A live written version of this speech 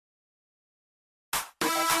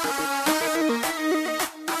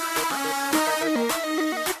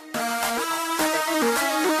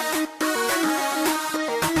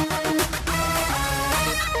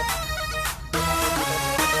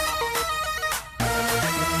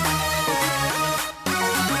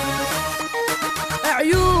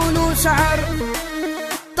وشعر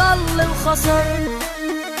طل وخصر،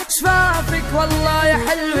 شفافك والله يا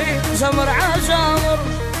حلوة جمر عجامر،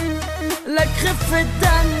 لك خف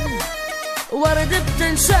الدم ورد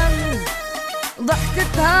بتنشم،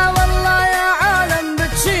 ضحكتها والله يا عالم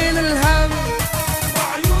بتشيل الهم.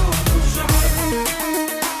 وعيون وشعر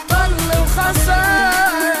طل وخصر،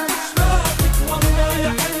 شفافك والله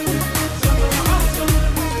يا حلوة جمر عجامر،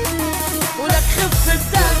 ولك خف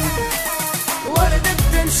الدم ورد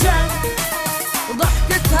بتنشم،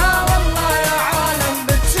 ضحكتها والله يا عالم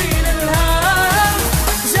بتشيل الهم.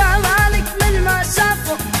 جمالك من ما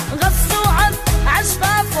شافه غصوا عن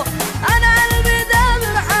عشفافه، انا قلبي دام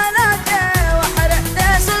بحناكه وحرقت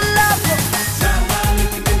سلافه.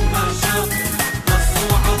 جمالك من ما شافه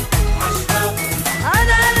غصوا عن عشفافه،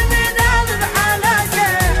 انا قلبي دام بحناكه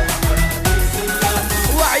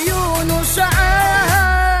وعيون وشعر.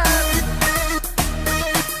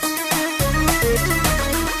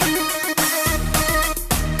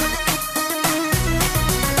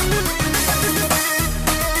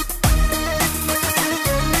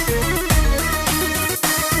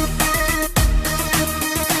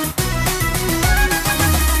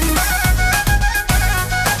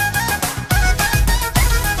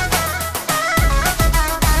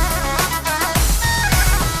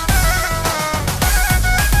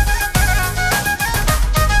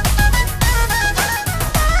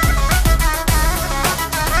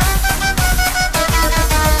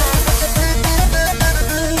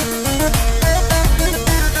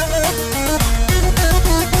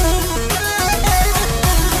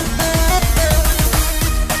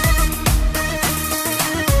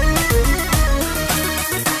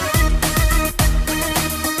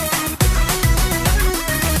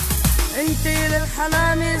 انتي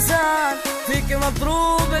للحلا ميزان، فيك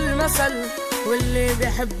مضروب المثل، واللي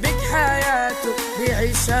بيحبك حياته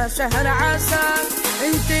بيعيشها شهر عسل.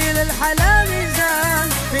 انتي للحلا ميزان،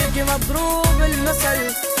 فيك مضروب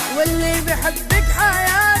المثل، واللي بيحبك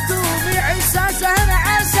حياته بيعيشها شهر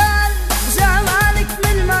عسل. جمالك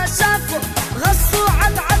من ما شافه غصوا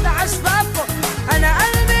عد عشفافه، انا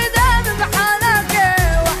قلبي دام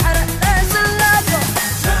بحناكه وحرقت سلافه.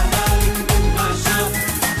 جمالك من ما شافه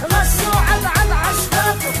غصوا عد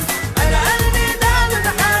عشفافه، انا قلبي دام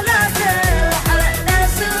بحناكه وحرقت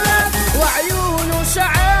سلافه. وعيون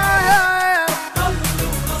وشعر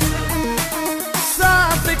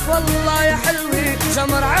صافك والله يا حلوة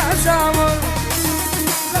جمر عجامر،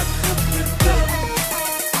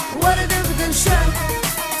 ورد بدنشم،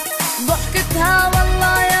 ضحكتها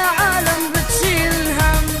والله يا عالم بتشيل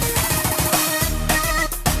الهم.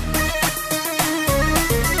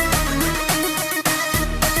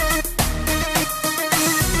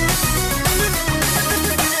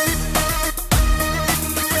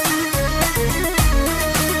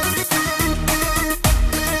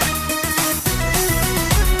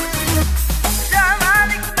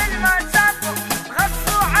 جمالك من ما شافه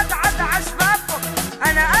غصوا عد عشفافه،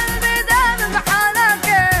 انا قلبي دام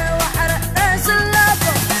بحناكه وحرقت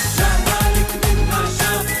سلافه. جمالك من ما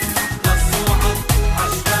شافه غصوا عن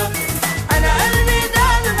عشفافه، انا قلبي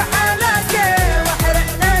دام بحناكه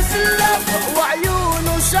وحرقت سلافه. وعيون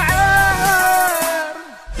وشعر.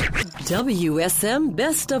 WSM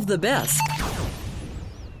Best of the Best.